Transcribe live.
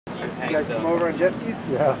You guys come over on jet skis?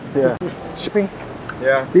 Yeah. Yeah. Shipping?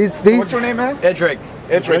 Yeah. These. What's your name, man? Edric.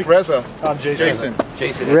 Edric. Reza. I'm Jason.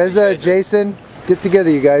 Jason. Reza, Jason, get together,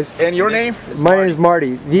 you guys. And your name? My name is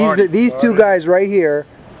Marty. These two guys right here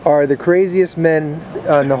are the craziest men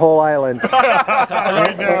on the whole island.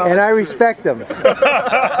 Right now. And I respect them.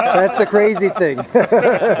 That's the crazy thing.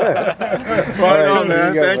 Right on,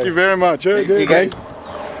 man. Thank you very much. You guys.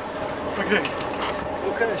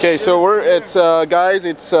 Okay, so guys,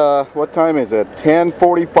 it's what time is it?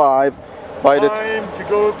 10:45. By the Time to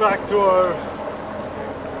go back to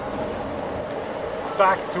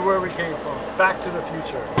where we came from. Back to the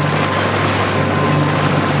future.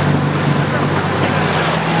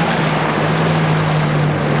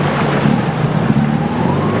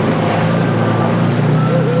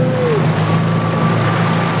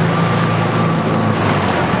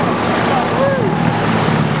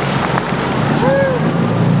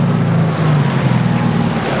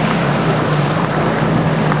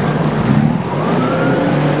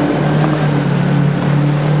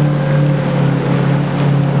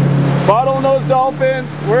 Bottlenose dolphins,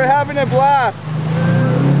 we're having a blast.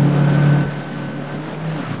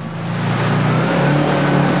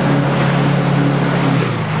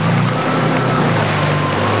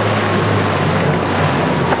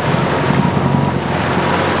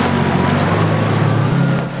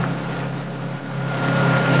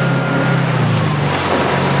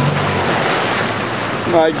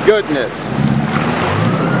 My goodness.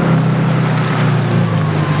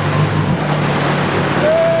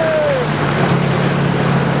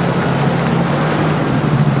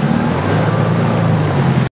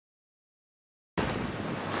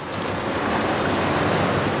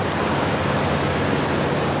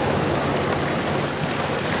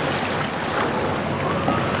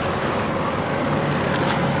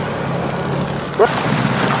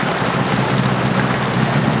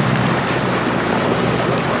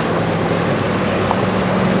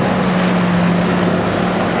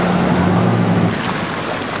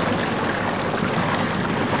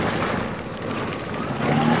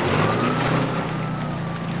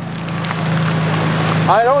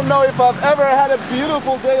 I don't know if I've ever had a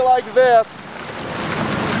beautiful day like this.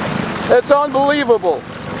 It's unbelievable.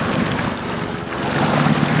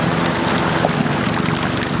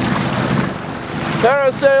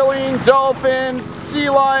 Parasailing, dolphins, sea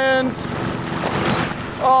lions.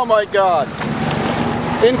 Oh my God.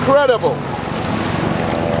 Incredible.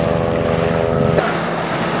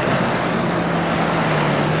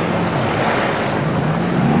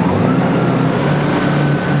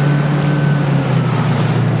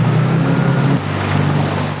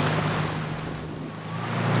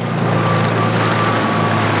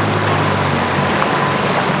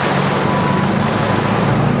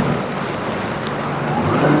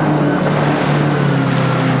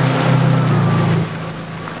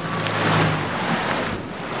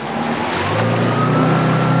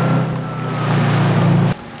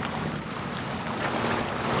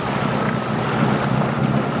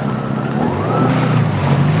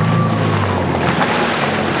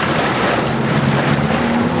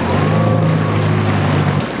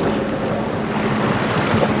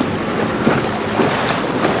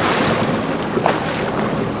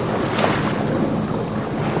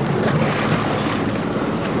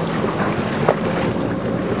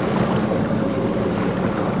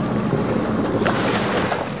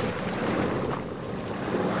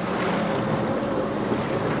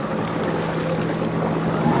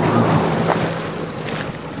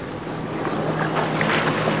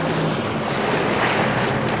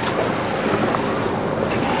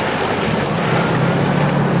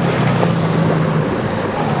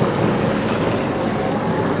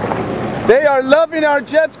 They are loving our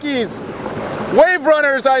jet skis.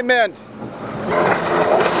 Waverunners, I meant.